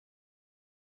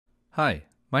Hi,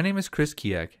 my name is Chris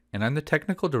Kiak, and I'm the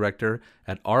Technical Director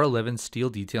at ARE11 Steel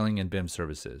Detailing and BIM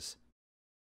Services.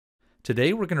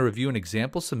 Today we're going to review an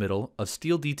example submittal of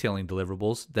steel detailing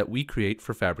deliverables that we create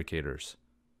for fabricators.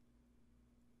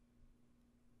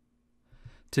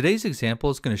 Today's example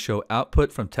is going to show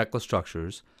output from Tekla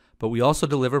structures, but we also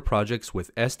deliver projects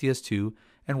with SDS2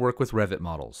 and work with Revit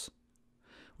models.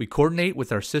 We coordinate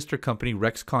with our sister company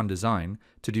Rexcon Design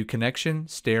to do connection,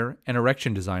 stair, and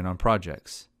erection design on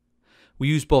projects. We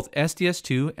use both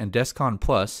SDS2 and Descon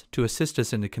Plus to assist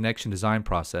us in the connection design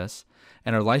process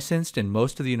and are licensed in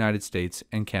most of the United States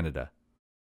and Canada.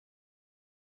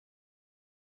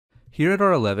 Here at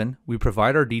ARE11, we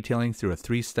provide our detailing through a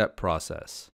three-step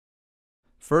process.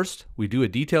 First, we do a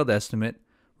detailed estimate,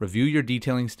 review your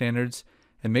detailing standards,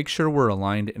 and make sure we're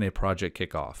aligned in a project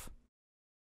kickoff.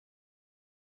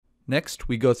 Next,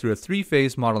 we go through a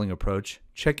three-phase modeling approach,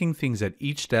 checking things at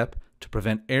each step to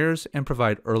prevent errors and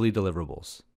provide early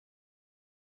deliverables.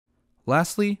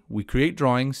 Lastly, we create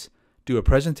drawings, do a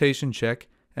presentation check,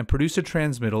 and produce a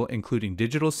transmittal including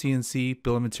digital CNC,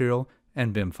 bill of material,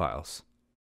 and BIM files.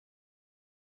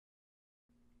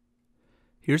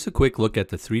 Here's a quick look at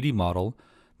the 3D model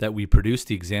that we produce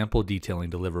the example detailing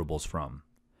deliverables from.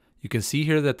 You can see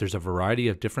here that there's a variety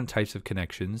of different types of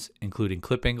connections, including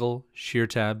clip angle, shear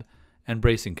tab, and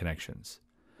bracing connections.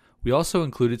 We also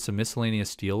included some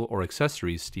miscellaneous steel or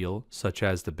accessories steel, such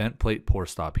as the bent plate pour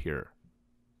stop here.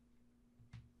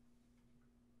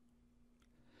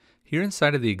 Here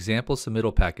inside of the example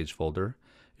submittal package folder,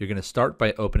 you're going to start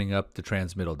by opening up the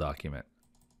transmittal document.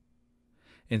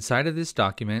 Inside of this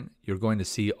document, you're going to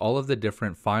see all of the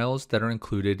different files that are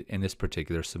included in this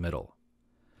particular submittal.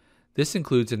 This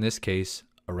includes, in this case,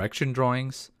 erection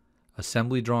drawings,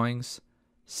 assembly drawings,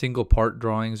 single part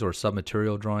drawings or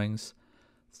submaterial drawings,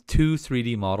 2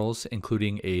 3D models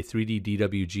including a 3D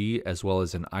DWG as well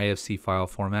as an IFC file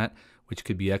format which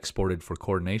could be exported for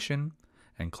coordination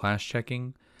and clash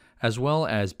checking, as well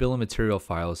as bill of material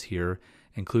files here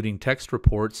including text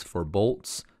reports for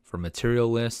bolts, for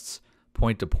material lists,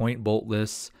 point-to-point bolt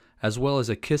lists, as well as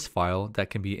a KISS file that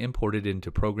can be imported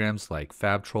into programs like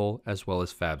FabTrol as well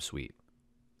as FabSuite.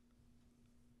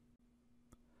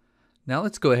 Now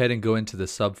let's go ahead and go into the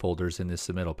subfolders in this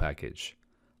submittal package.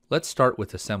 Let's start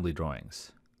with assembly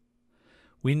drawings.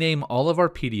 We name all of our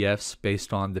PDFs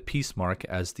based on the piece mark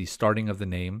as the starting of the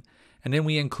name, and then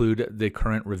we include the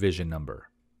current revision number.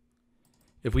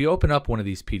 If we open up one of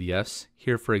these PDFs,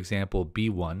 here for example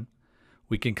B1,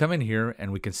 we can come in here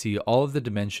and we can see all of the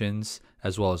dimensions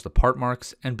as well as the part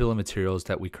marks and bill of materials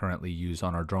that we currently use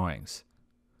on our drawings.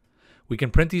 We can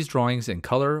print these drawings in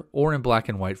color or in black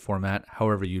and white format,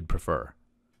 however you'd prefer.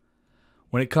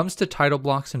 When it comes to title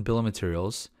blocks and bill of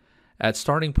materials, at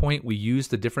starting point we use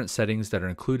the different settings that are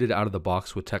included out of the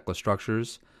box with Tekla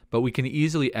structures, but we can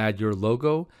easily add your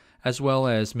logo as well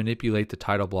as manipulate the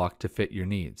title block to fit your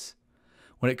needs.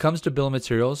 When it comes to bill of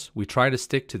materials, we try to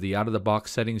stick to the out-of-the-box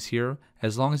settings here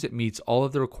as long as it meets all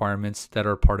of the requirements that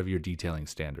are part of your detailing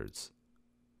standards.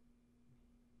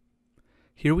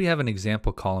 Here we have an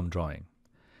example column drawing.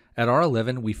 At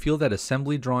ARE11, we feel that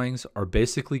assembly drawings are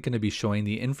basically going to be showing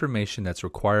the information that's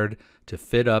required to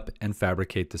fit up and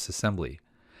fabricate this assembly.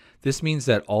 This means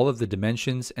that all of the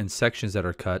dimensions and sections that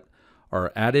are cut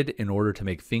are added in order to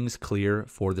make things clear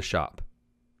for the shop.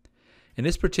 In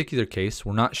this particular case,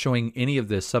 we're not showing any of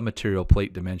the submaterial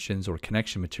plate dimensions or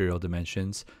connection material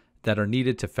dimensions that are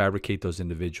needed to fabricate those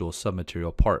individual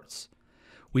submaterial parts.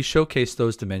 We showcase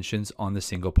those dimensions on the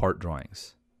single part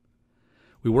drawings.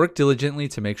 We work diligently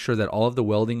to make sure that all of the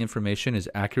welding information is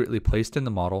accurately placed in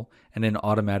the model and then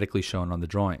automatically shown on the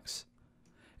drawings.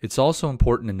 It's also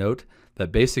important to note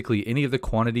that basically any of the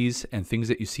quantities and things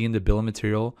that you see in the bill of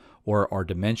material or are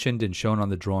dimensioned and shown on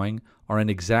the drawing are an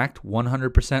exact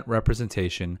 100%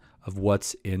 representation of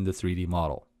what's in the 3D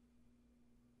model.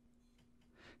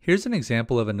 Here's an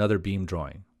example of another beam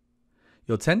drawing.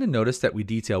 You'll tend to notice that we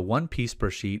detail one piece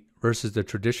per sheet versus the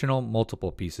traditional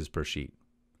multiple pieces per sheet.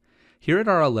 Here at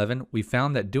ARE11, we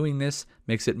found that doing this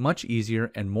makes it much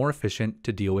easier and more efficient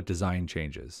to deal with design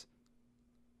changes.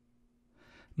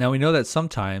 Now we know that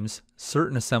sometimes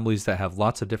certain assemblies that have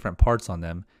lots of different parts on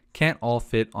them can't all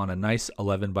fit on a nice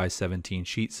 11 by 17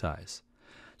 sheet size.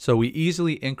 So we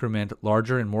easily increment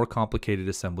larger and more complicated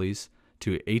assemblies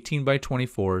to 18 by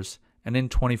 24s and then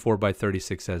 24 by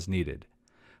 36 as needed.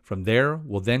 From there,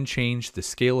 we'll then change the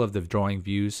scale of the drawing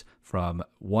views from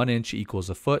 1 inch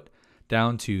equals a foot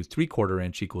down to 3/4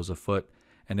 inch equals a foot,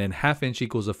 and then 1/2 inch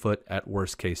equals a foot at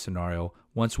worst case scenario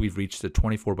once we've reached the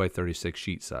 24 by 36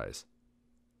 sheet size.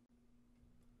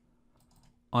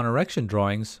 On erection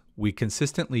drawings, we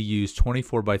consistently use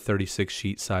 24 by 36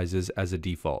 sheet sizes as a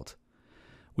default.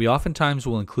 We oftentimes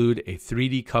will include a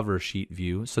 3D cover sheet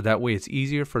view so that way it's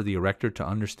easier for the erector to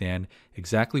understand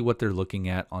exactly what they're looking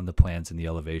at on the plans and the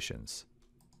elevations.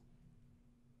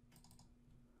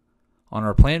 On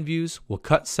our plan views, we'll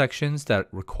cut sections that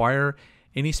require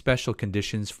any special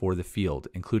conditions for the field,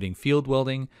 including field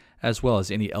welding, as well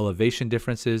as any elevation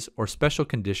differences or special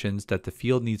conditions that the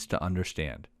field needs to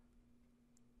understand.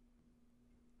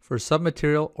 For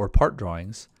submaterial or part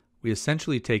drawings, we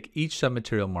essentially take each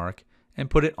submaterial mark and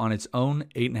put it on its own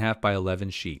 8.5 by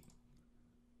 11 sheet.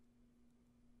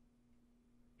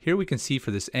 Here we can see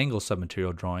for this angle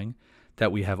submaterial drawing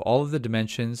that we have all of the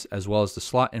dimensions as well as the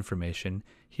slot information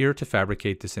here to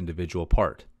fabricate this individual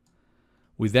part.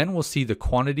 We then will see the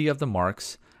quantity of the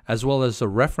marks as well as a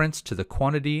reference to the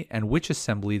quantity and which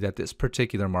assembly that this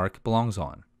particular mark belongs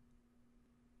on.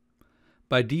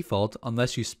 By default,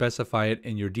 unless you specify it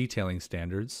in your detailing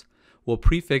standards, we'll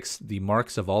prefix the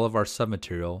marks of all of our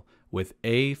submaterial with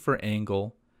A for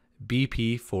angle,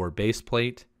 BP for base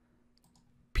plate,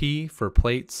 P for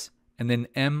plates, and then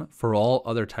M for all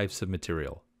other types of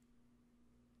material.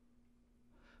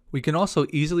 We can also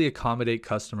easily accommodate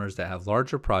customers that have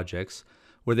larger projects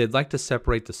where they'd like to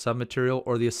separate the submaterial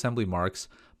or the assembly marks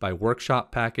by workshop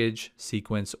package,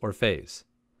 sequence, or phase.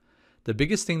 The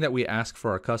biggest thing that we ask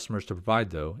for our customers to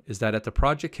provide, though, is that at the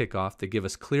project kickoff, they give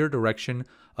us clear direction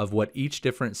of what each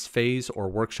different phase or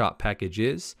workshop package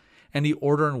is and the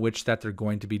order in which that they're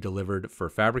going to be delivered for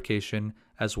fabrication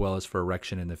as well as for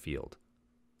erection in the field.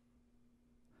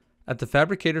 At the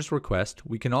fabricator's request,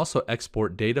 we can also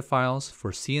export data files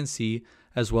for CNC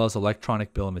as well as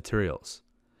electronic bill of materials.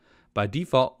 By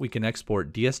default, we can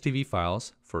export DSTV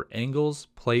files for angles,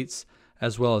 plates,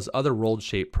 as well as other rolled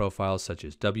shape profiles such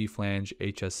as W-flange,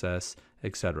 HSS,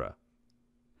 etc.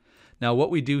 Now what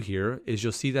we do here is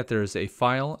you'll see that there is a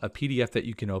file, a PDF that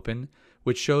you can open,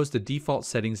 which shows the default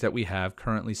settings that we have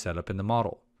currently set up in the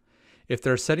model. If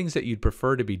there are settings that you'd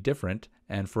prefer to be different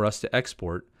and for us to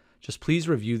export, just please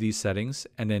review these settings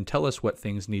and then tell us what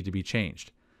things need to be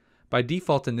changed. By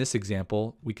default in this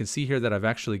example, we can see here that I've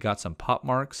actually got some pop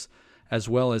marks as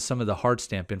well as some of the hard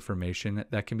stamp information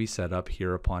that can be set up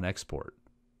here upon export.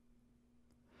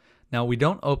 Now we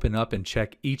don't open up and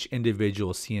check each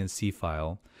individual CNC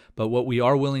file, but what we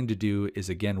are willing to do is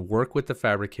again work with the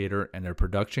fabricator and their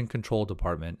production control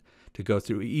department to go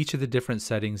through each of the different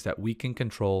settings that we can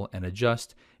control and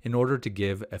adjust in order to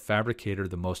give a fabricator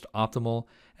the most optimal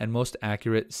and most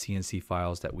accurate CNC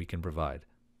files that we can provide.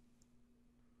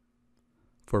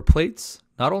 For plates,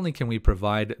 not only can we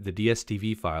provide the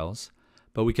DSTV files,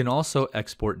 but we can also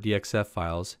export DXF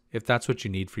files if that's what you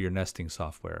need for your nesting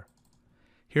software.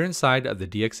 Here inside of the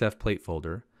DXF plate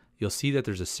folder, you'll see that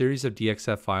there's a series of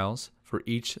DXF files for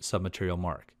each submaterial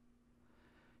mark.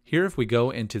 Here, if we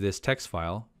go into this text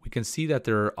file, we can see that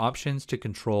there are options to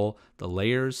control the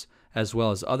layers as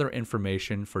well as other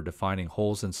information for defining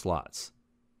holes and slots.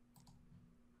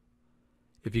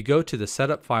 If you go to the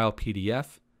setup file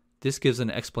PDF, this gives an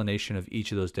explanation of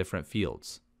each of those different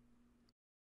fields.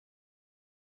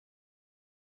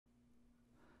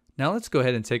 Now let's go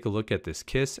ahead and take a look at this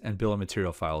KISS and Bill of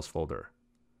Material Files folder.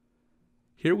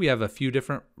 Here we have a few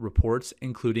different reports,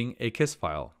 including a KISS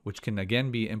file, which can again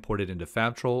be imported into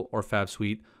FabTrol or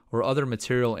FabSuite or other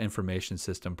material information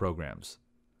system programs.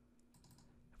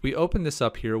 If we open this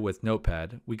up here with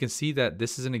Notepad, we can see that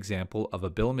this is an example of a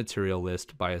bill of material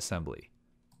list by assembly.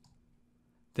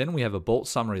 Then we have a bolt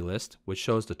summary list, which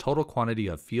shows the total quantity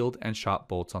of field and shop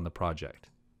bolts on the project.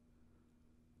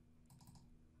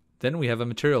 Then we have a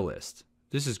material list.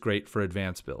 This is great for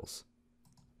advanced bills.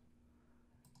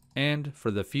 And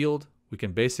for the field, we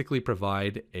can basically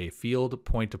provide a field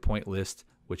point-to-point list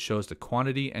which shows the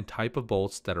quantity and type of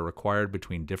bolts that are required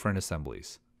between different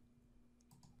assemblies.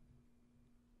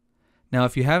 Now,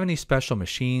 if you have any special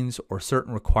machines or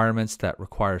certain requirements that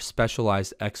require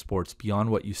specialized exports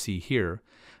beyond what you see here,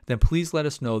 then please let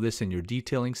us know this in your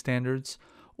detailing standards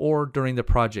or during the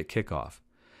project kickoff.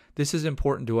 This is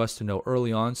important to us to know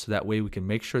early on so that way we can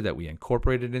make sure that we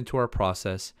incorporate it into our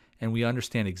process and we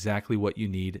understand exactly what you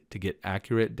need to get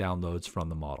accurate downloads from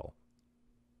the model.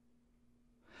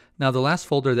 Now the last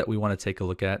folder that we want to take a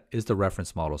look at is the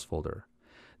reference models folder.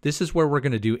 This is where we're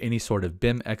going to do any sort of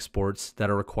BIM exports that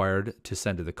are required to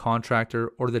send to the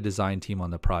contractor or the design team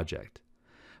on the project.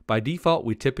 By default,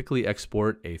 we typically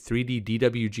export a 3D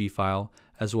DWG file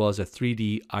as well as a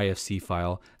 3D IFC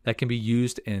file that can be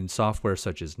used in software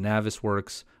such as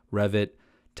Navisworks, Revit,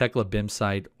 Tekla BIM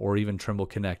Site, or even Trimble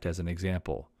Connect as an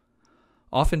example.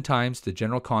 Oftentimes, the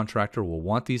general contractor will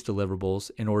want these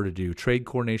deliverables in order to do trade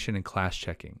coordination and class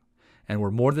checking, and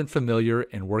we're more than familiar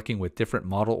in working with different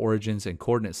model origins and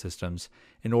coordinate systems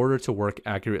in order to work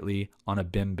accurately on a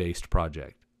BIM-based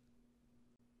project.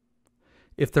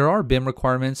 If there are BIM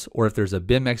requirements or if there's a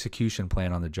BIM execution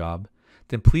plan on the job,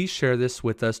 then please share this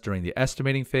with us during the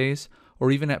estimating phase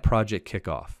or even at project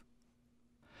kickoff.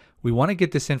 We want to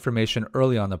get this information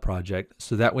early on the project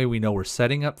so that way we know we're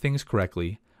setting up things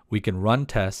correctly, we can run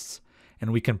tests,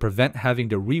 and we can prevent having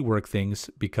to rework things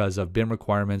because of BIM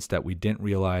requirements that we didn't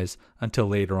realize until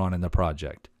later on in the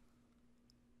project.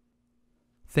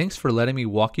 Thanks for letting me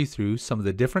walk you through some of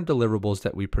the different deliverables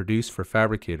that we produce for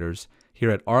fabricators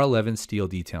here at ARE11 Steel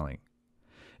Detailing.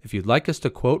 If you'd like us to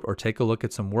quote or take a look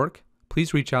at some work,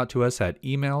 please reach out to us at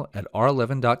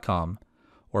email@are11.com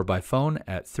or by phone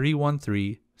at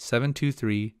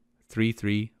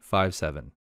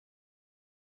 313-723-3357.